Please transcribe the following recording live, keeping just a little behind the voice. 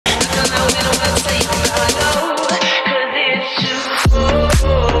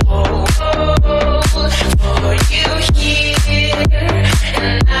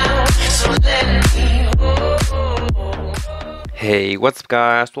What's up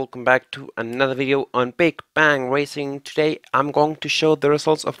guys, welcome back to another video on Big Bang Racing. Today I'm going to show the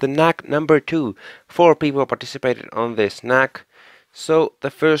results of the NAC number 2. 4 people participated on this NAC. So the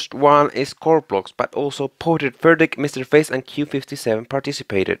first one is Core Blocks, but also Portrait Verdict, Mr. Face and Q57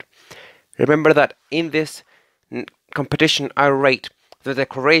 participated. Remember that in this competition I rate the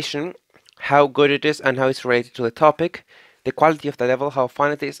decoration, how good it is and how it's related to the topic, the quality of the level, how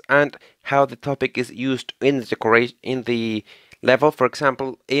fun it is, and how the topic is used in the decoration in the level. For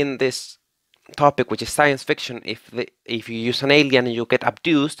example, in this topic, which is science fiction, if you use an alien and you get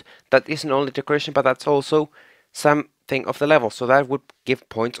abduced, that isn't only decoration, but that's also something of the level. So that would give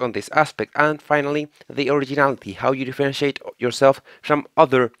points on this aspect. And finally, the originality, how you differentiate yourself from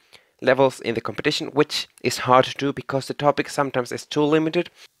other levels in the competition, which is hard to do because the topic sometimes is too limited.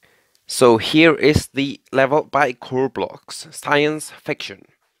 So here is the level by Core Blocks, science fiction.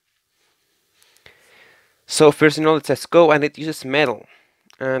 So first of all it says go and it uses metal,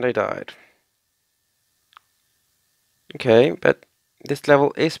 and I died. Okay, but this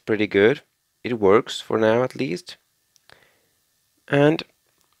level is pretty good. It works for now at least. And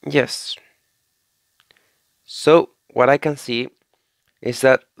yes. So what I can see is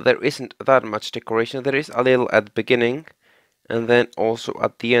that there isn't that much decoration. There is a little at the beginning and then also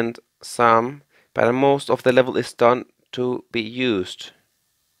at the end some, but most of the level is done to be used.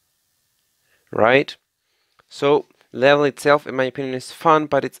 Right? So level itself, in my opinion, is fun,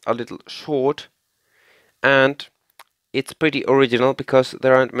 but it's a little short, and it's pretty original because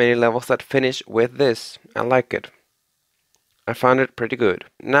there aren't many levels that finish with this. I like it. I found it pretty good.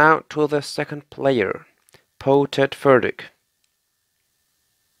 Now to the second player, Portrait Verdict.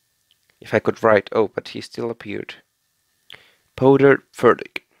 If I could write, oh, but he still appeared. Portrait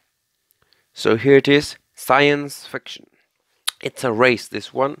Verdict. So here it is, science fiction. It's a race,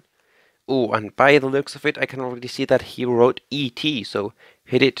 this one. Oh, and by the looks of it, I can already see that he wrote E.T., so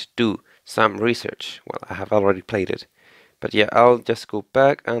he did do some research. Well, I have already played it. But yeah, I'll just go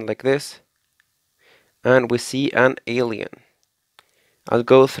back and like this. And we see an alien. I'll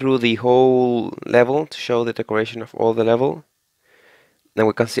go through the whole level to show the decoration of all the level. Then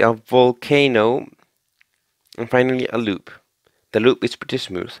we can see a volcano. And finally a loop. The loop is pretty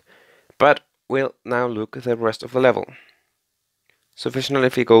smooth. But we'll now look at the rest of the level. So first of all,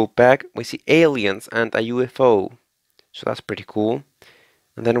 if we go back, we see aliens and a UFO. So that's pretty cool.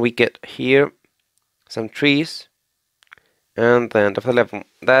 And then we get here some trees and the end of the level.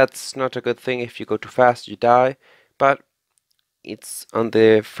 That's not a good thing. If you go too fast, you die. But it's on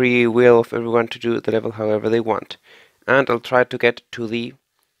the free will of everyone to do the level however they want. And I'll try to get to the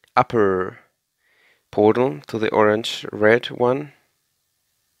upper portal, to the orange-red one.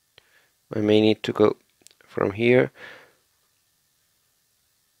 I may need to go from here.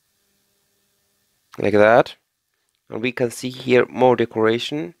 Like that. And we can see here more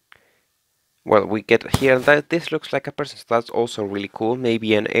decoration. Well, we get here that this looks like a person, so that's also really cool.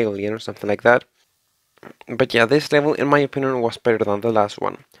 Maybe an alien or something like that. But yeah, this level, in my opinion, was better than the last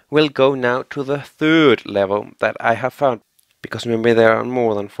one. We'll go now to the third level that I have found. Because maybe there are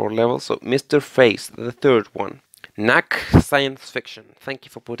more than 4 levels. So, Mr. Face, the third one. NAC Science Fiction. Thank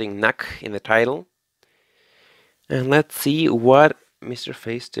you for putting NAC in the title. And let's see what Mr.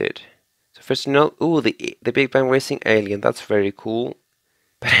 Face did. So first of all, ooh, the Big Bang Racing alien. That's very cool.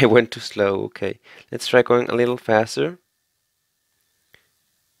 But I went too slow. Okay, let's try going a little faster.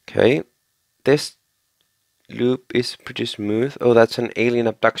 Okay, this loop is pretty smooth. Oh, that's an alien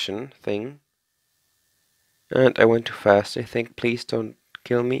abduction thing. And I went too fast, I think. Please don't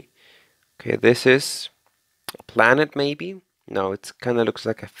kill me. Okay, this is a planet, maybe? No, it kind of looks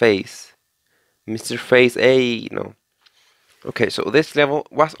like a face. Mr. Face, no. Okay, so this level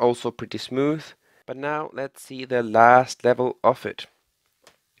was also pretty smooth. But now let's see the last level of it.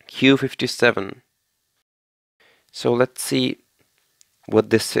 Q57. So let's see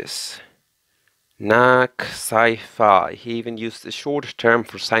what this is. NAC Sci-Fi. He even used a short term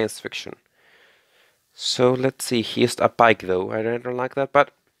for science fiction. So let's see, he used a bike though. I don't like that,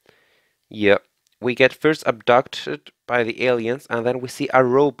 but yeah. We get first abducted by the aliens and then we see a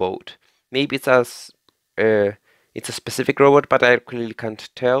rowboat. Maybe it's a specific robot, but I clearly can't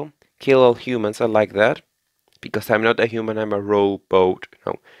tell. Kill all humans, I like that. Because I'm not a human, I'm a rowboat.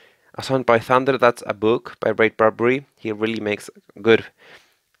 No. A Song by Thunder, that's a book by Ray Bradbury. He really makes good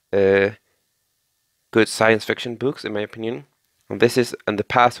science fiction books, in my opinion. And this is in the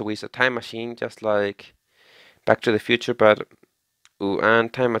past, we use a time machine, just like Back to the Future, but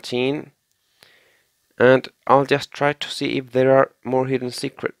and time machine. And I'll just try to see if there are more hidden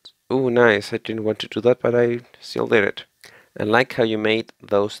secrets. Oh, nice. I didn't want to do that, but I still did it. I like how you made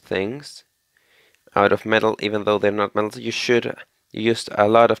those things out of metal, even though they're not metal. You should You used a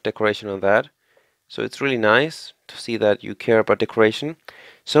lot of decoration on that. So it's really nice to see that you care about decoration.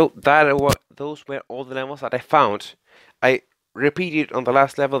 So those were all the levels that I found. I repeated on the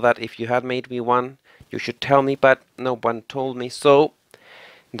last level that if you had made me one, you should tell me, but no one told me. So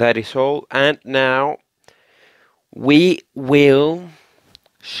that is all. And now we will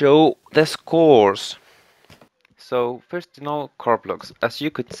show the scores. So first in all, Corblox. As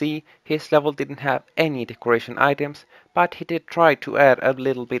you could see, his level didn't have any decoration items, but he did try to add a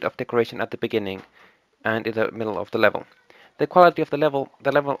little bit of decoration at the beginning and in the middle of the level. The quality of the level,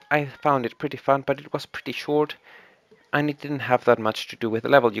 I found it pretty fun, but it was pretty short and it didn't have that much to do with the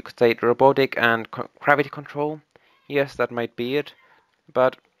level. You could say robotic and gravity control. Yes, that might be it,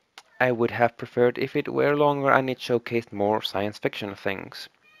 but I would have preferred if it were longer and it showcased more science fiction things.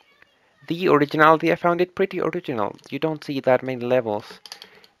 The originality, I found it pretty original. You don't see that many levels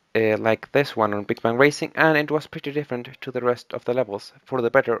like this one on Big Bang Racing, and it was pretty different to the rest of the levels, for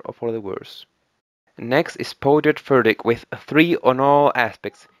the better or for the worse. Next is Powdered Verdict with 3 on all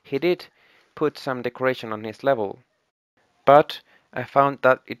aspects. He did put some decoration on his level, but I found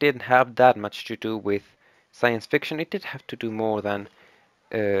that it didn't have that much to do with science fiction. It did have to do more than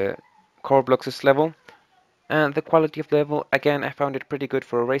Corblox's level. And the quality of the level, again, I found it pretty good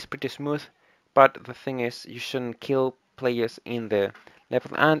for a race, pretty smooth. But the thing is, you shouldn't kill players in the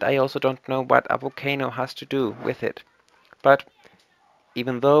level. And I also don't know what a volcano has to do with it. But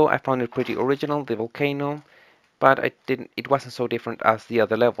even though I found it pretty original, the volcano, but it wasn't so different as the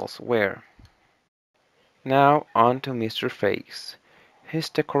other levels were. Now on to Mr. Face. His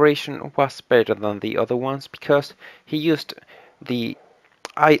decoration was better than the other ones because he used the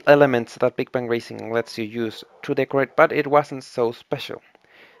elements that Big Bang Racing lets you use to decorate, but it wasn't so special.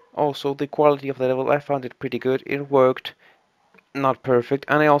 Also, the quality of the level, I found it pretty good. It worked, not perfect,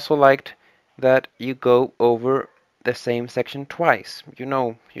 and I also liked that you go over the same section twice.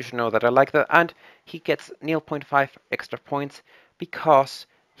 You should know that I like that. And he gets 0.5 extra points because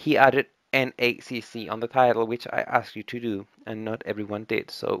he added NACC on the title, which I asked you to do, and not everyone did.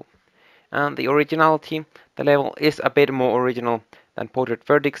 So, and the originality, the level is a bit more original than Portrait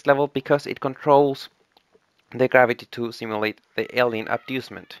Verdict's level because it controls the gravity to simulate the alien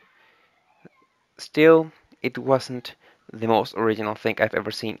abducement. Still, it wasn't the most original thing I've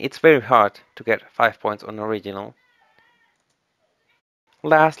ever seen. It's very hard to get 5 points on original.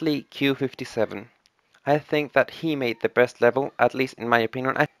 Lastly, Q57. I think that he made the best level, at least in my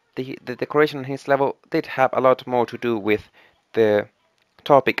opinion. The decoration on his level did have a lot more to do with the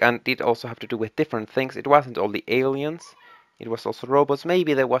topic and did also have to do with different things. It wasn't only aliens, it was also robots.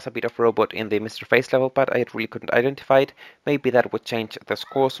 Maybe there was a bit of robot in the Mr. Face level, but I really couldn't identify it. Maybe that would change the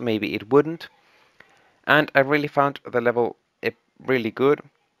scores, maybe it wouldn't. And I really found the level really good.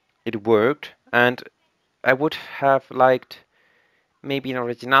 It worked, and I would have liked maybe an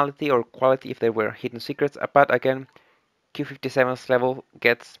originality or quality if there were hidden secrets, but again, Q57's level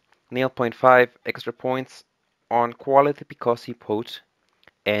gets 0.5 extra points on quality because he put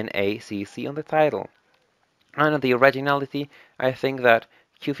NACC on the title. And the originality, I think that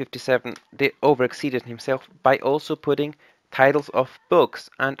Q57 did overexceeded himself by also putting titles of books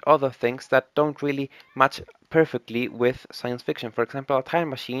and other things that don't really match perfectly with science fiction. For example, a time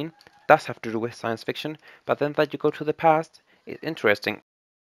machine does have to do with science fiction, but then that you go to the past is interesting.